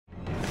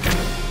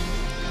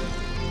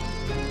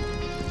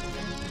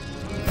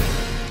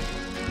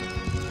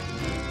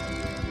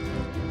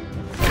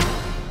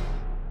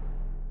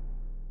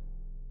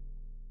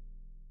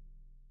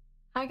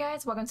Hi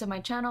guys, welcome to my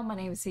channel. My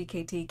name is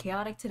CKT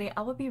Chaotic. Today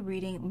I will be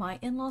reading My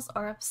In-Laws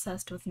Are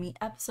Obsessed with Me,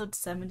 episode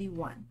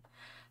 71.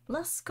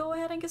 Let's go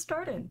ahead and get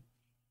started.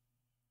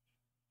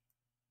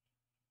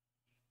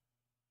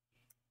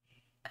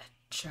 A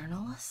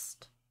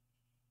journalist?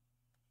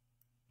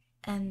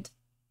 And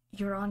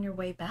you're on your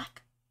way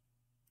back?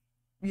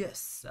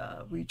 Yes,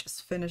 we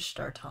just finished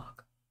our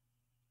talk.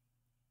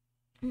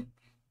 Do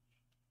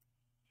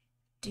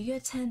you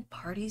attend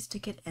parties to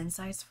get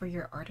insights for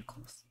your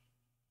articles?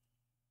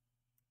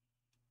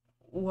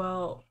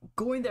 Well,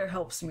 going there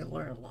helps me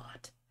learn a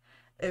lot.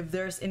 If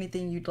there's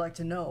anything you'd like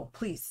to know,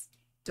 please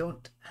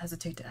don't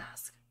hesitate to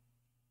ask.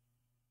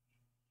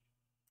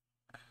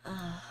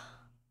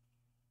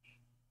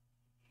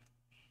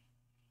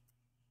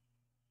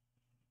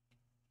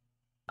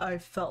 I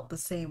felt the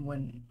same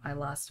when I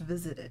last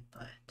visited,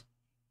 but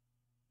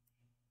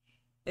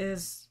it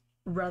is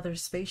rather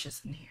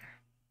spacious in here.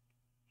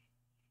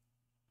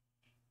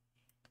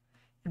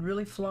 It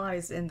really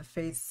flies in the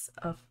face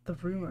of the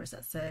rumors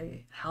that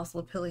say House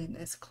Lapileon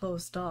is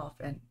closed off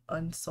and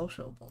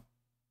unsociable.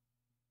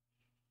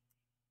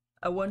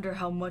 I wonder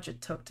how much it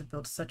took to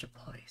build such a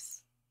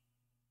place.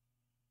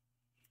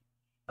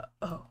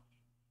 Oh.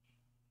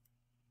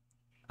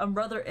 I'm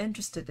rather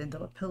interested in the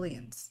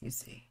Lapileons, you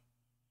see.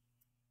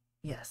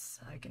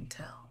 Yes, I can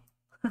tell.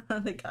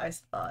 The guy's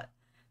thought.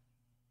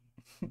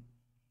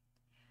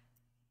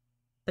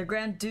 The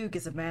Grand Duke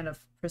is a man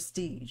of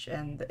prestige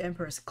and the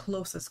Emperor's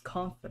closest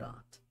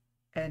confidant,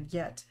 and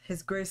yet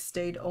his grace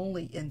stayed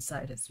only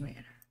inside his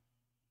manor.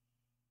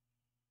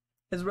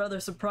 It's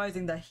rather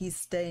surprising that he's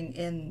staying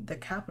in the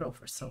capital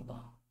for so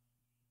long.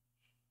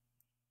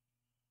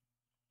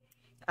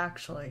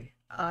 Actually,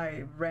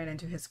 I ran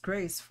into his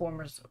grace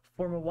former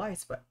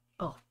wife,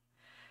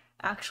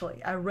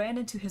 I ran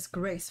into his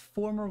grace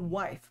former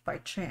wife by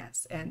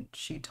chance, and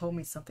she told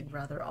me something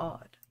rather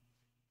odd.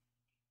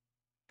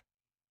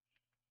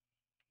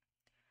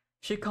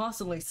 She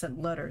constantly sent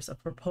letters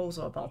of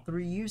proposal about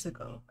 3 years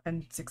ago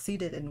and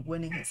succeeded in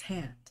winning his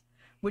hand,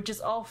 which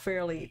is all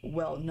fairly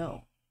well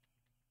known.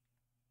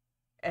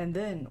 And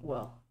then,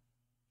 well,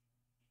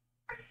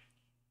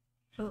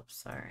 oops,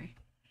 sorry.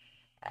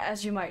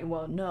 As you might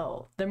well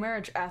know, the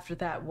marriage after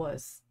that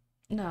was,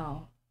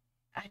 no,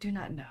 I do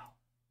not know.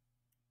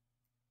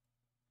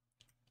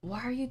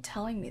 Why are you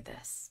telling me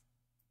this?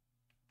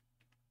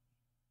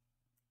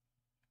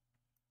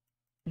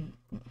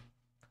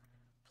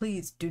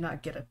 Please do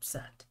not get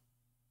upset.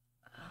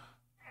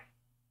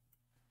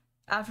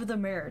 After the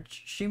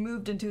marriage, she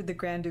moved into the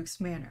Grand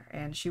Duke's manor,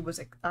 and she was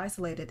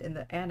isolated in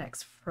the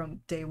annex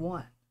from day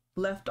one,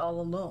 left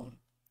all alone.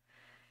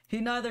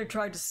 He neither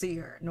tried to see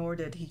her, nor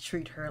did he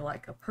treat her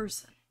like a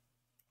person.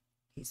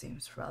 He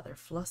seems rather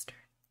flustered.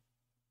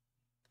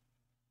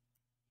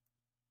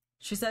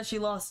 She said she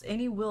lost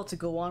any will to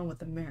go on with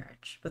the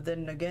marriage, but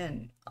then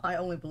again, I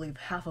only believe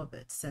half of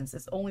it since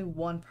it's only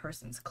one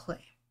person's claim.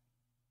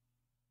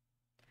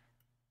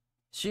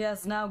 She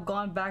has now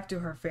gone back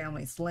to her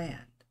family's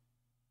land.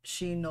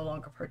 She no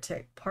longer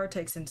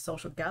partakes in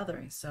social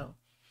gatherings, so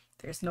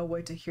there's no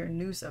way to hear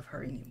news of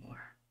her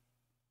anymore.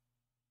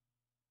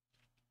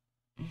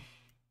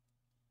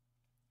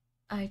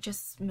 I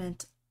just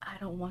meant I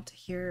don't want to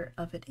hear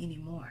of it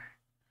anymore.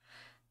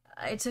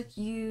 I took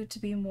you to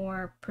be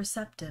more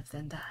perceptive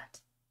than that.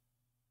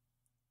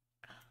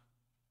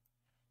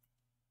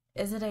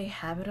 Is it a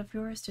habit of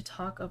yours to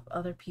talk of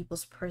other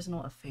people's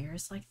personal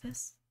affairs like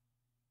this?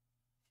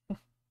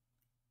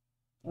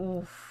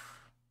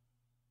 Oof.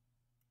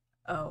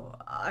 Oh,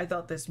 I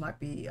thought this might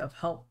be of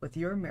help with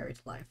your married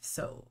life,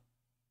 so...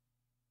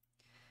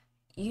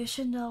 You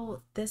should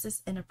know this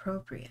is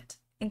inappropriate,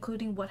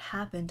 including what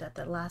happened at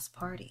the last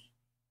party.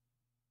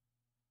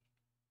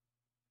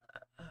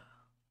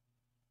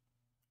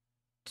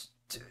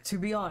 To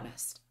be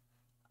honest,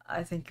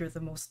 I think you're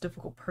the most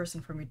difficult person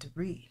for me to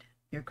read,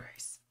 Your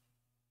Grace.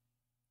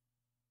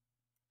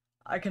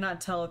 I cannot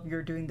tell if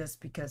you're doing this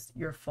because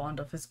you're fond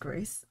of His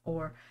Grace,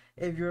 or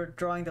if you're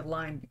drawing the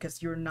line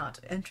because you're not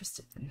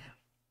interested in him.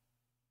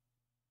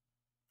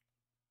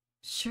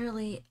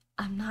 Surely,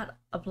 I'm not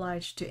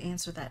obliged to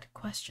answer that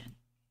question.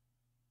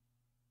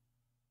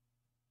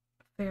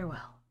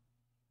 Farewell.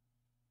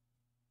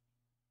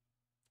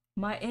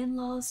 My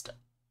in-laws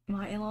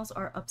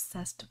are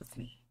obsessed with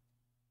me.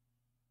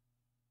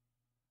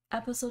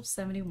 Episode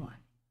 71.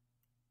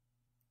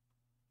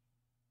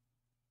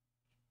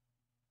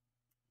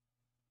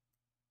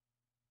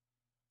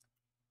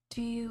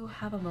 Do you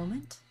have a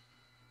moment?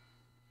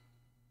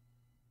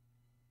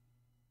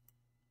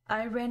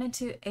 I ran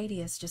into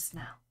HIATUS just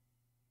now.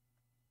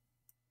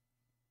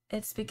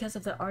 It's because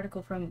of the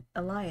article from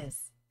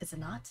Elias, is it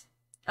not?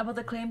 About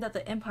the claim that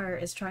the Empire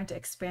is trying to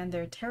expand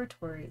their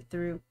territory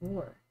through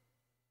war.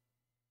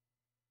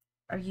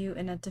 Are you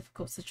in a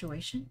difficult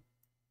situation?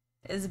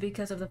 Is it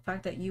because of the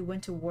fact that you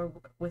went to war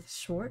with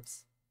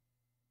Schwartz?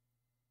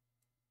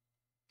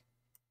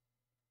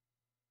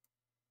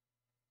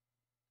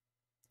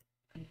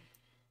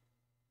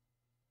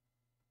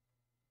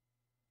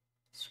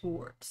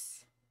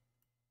 Schwartz.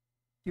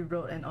 You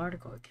wrote an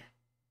article again.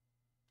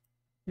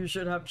 You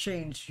should have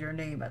changed your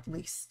name at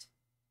least,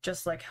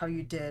 just like how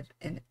you did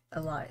in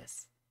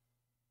Elias.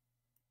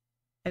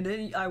 And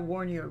then I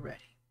warn you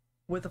already,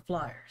 with the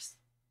flyers.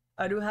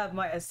 I do have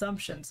my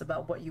assumptions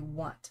about what you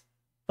want,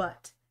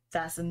 but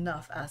that's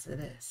enough as it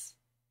is.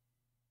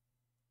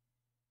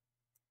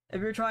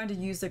 If you're trying to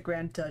use the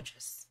Grand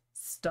Duchess,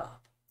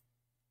 stop.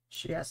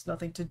 She has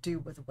nothing to do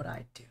with what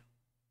I do.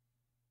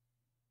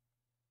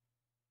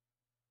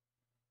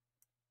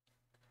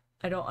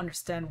 I don't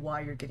understand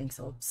why you're getting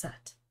so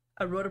upset.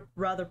 I wrote a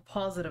rather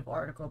positive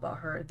article about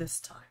her this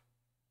time.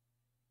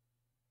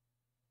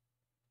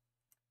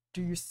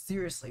 Do you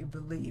seriously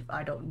believe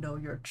I don't know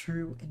your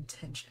true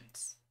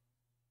intentions?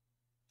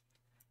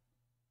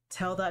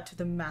 Tell that to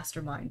the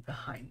mastermind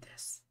behind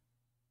this.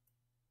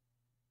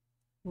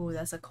 Ooh,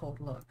 that's a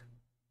cold look.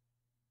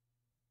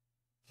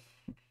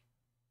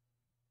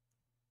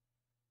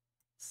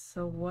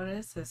 So what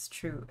is his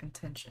true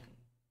intention?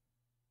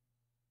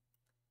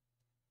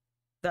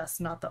 That's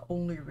not the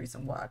only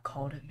reason why I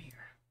called him here.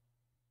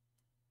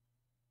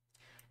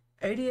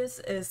 HIATUS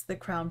is the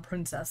crown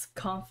princess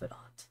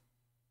confidant,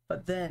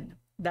 but then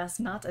that's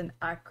not an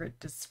accurate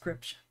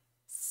description.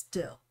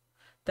 Still,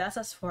 that's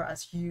as far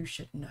as you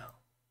should know.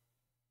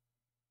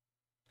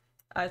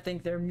 I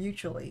think they're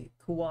mutually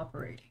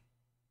cooperating.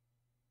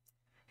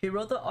 He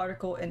wrote the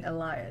article in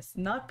Elias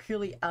not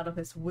purely out of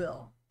his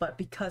will, but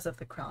because of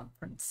the crown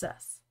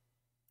princess.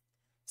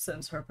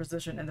 Since her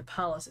position in the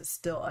palace is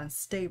still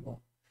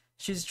unstable,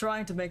 she's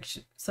trying to make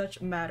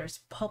such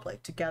matters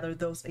public to gather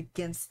those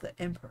against the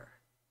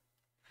emperor.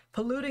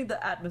 Polluting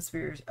the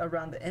atmosphere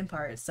around the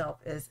empire itself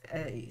is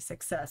a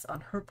success on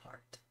her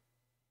part.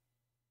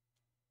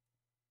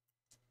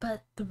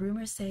 But the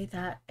rumors say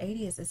that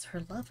HIATUS is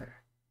her lover.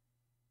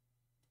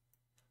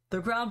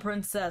 The crown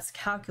princess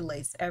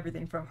calculates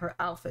everything from her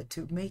outfit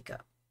to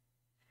makeup,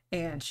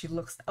 and she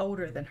looks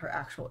older than her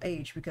actual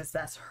age because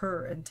that's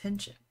her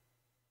intention.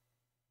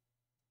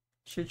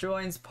 She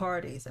joins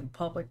parties and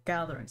public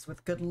gatherings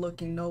with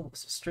good-looking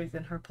nobles to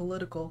strengthen her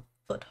political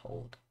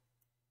foothold.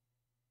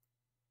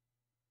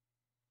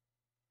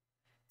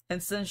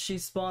 And since she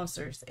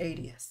sponsors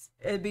HIATUS,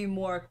 it'd be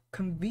more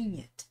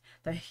convenient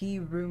that he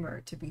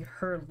rumored to be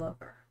her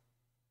lover.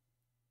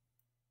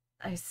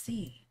 I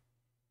see.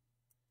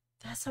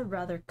 That's a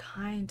rather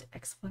kind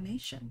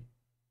explanation.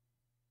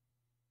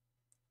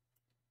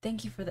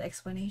 Thank you for the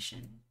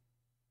explanation.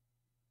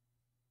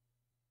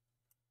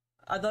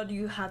 I thought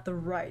you had the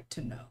right to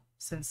know,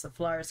 since the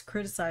flyers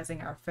criticizing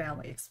our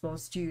family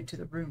exposed you to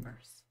the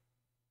rumors.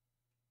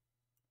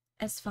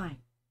 It's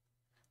fine.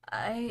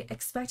 I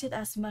expected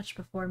as much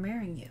before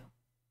marrying you.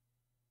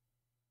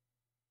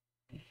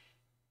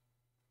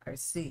 I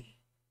see.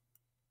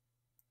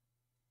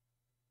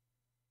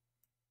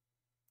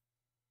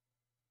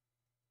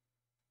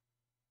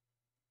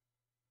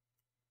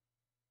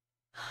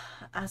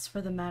 As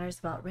for the matters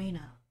about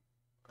Reina,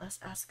 let's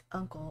ask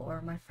Uncle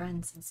or my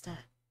friends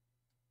instead.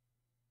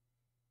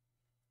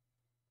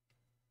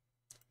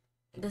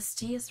 This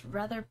tea is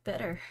rather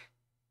bitter.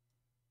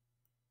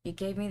 You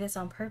gave me this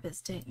on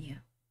purpose, didn't you?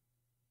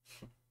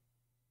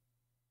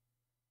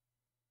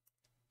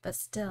 But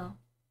still,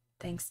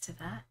 thanks to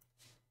that.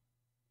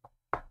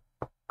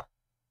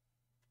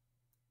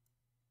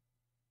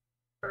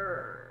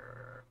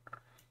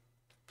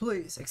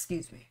 Please,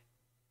 excuse me.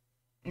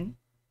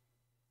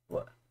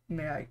 What?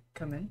 May I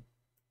come in?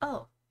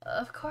 Oh,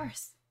 of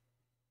course.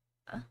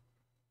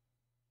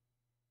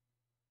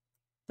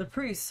 The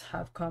priests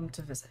have come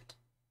to visit.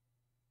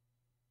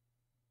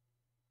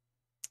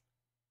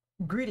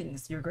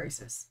 Greetings, your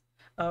graces.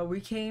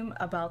 We came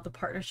about the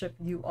partnership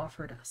you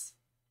offered us.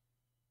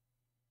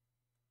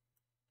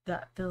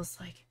 That feels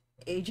like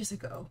ages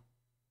ago.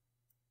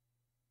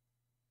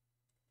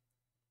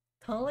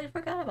 Totally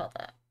forgot about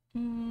that.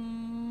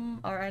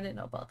 Or I didn't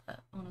know about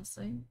that,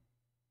 honestly.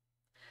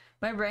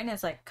 My brain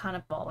is like kind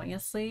of falling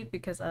asleep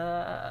because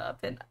I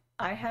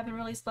haven't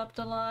really slept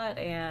a lot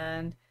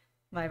and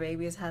my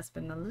baby has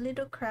been a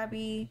little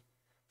crabby.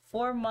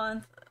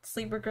 4-month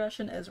sleep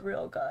regression is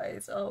real,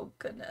 guys. Oh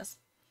goodness.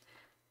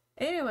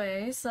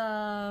 Anyways,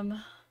 yeah.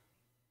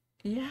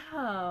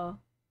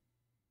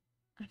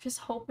 I'm just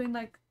hoping,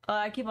 like,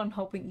 I keep on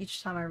hoping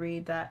each time I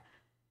read that,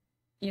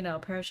 you know,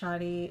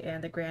 Pereshati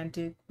and the Grand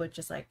Duke would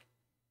just like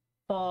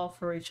fall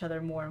for each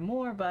other more and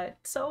more, but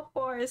so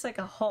far it's like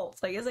a halt.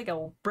 Like, it's like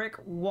a brick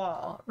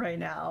wall right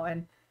now.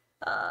 And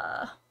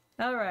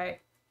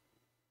alright.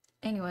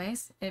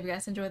 Anyways, if you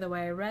guys enjoyed the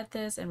way I read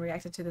this and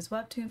reacted to this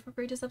webtoon, feel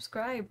free to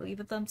subscribe, leave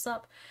a thumbs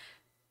up,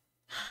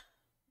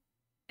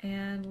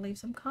 and leave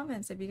some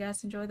comments if you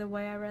guys enjoy the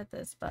way I read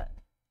this. But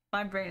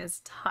my brain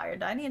is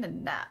tired. I need a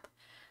nap.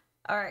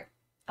 Alright,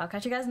 I'll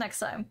catch you guys next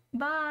time.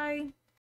 Bye!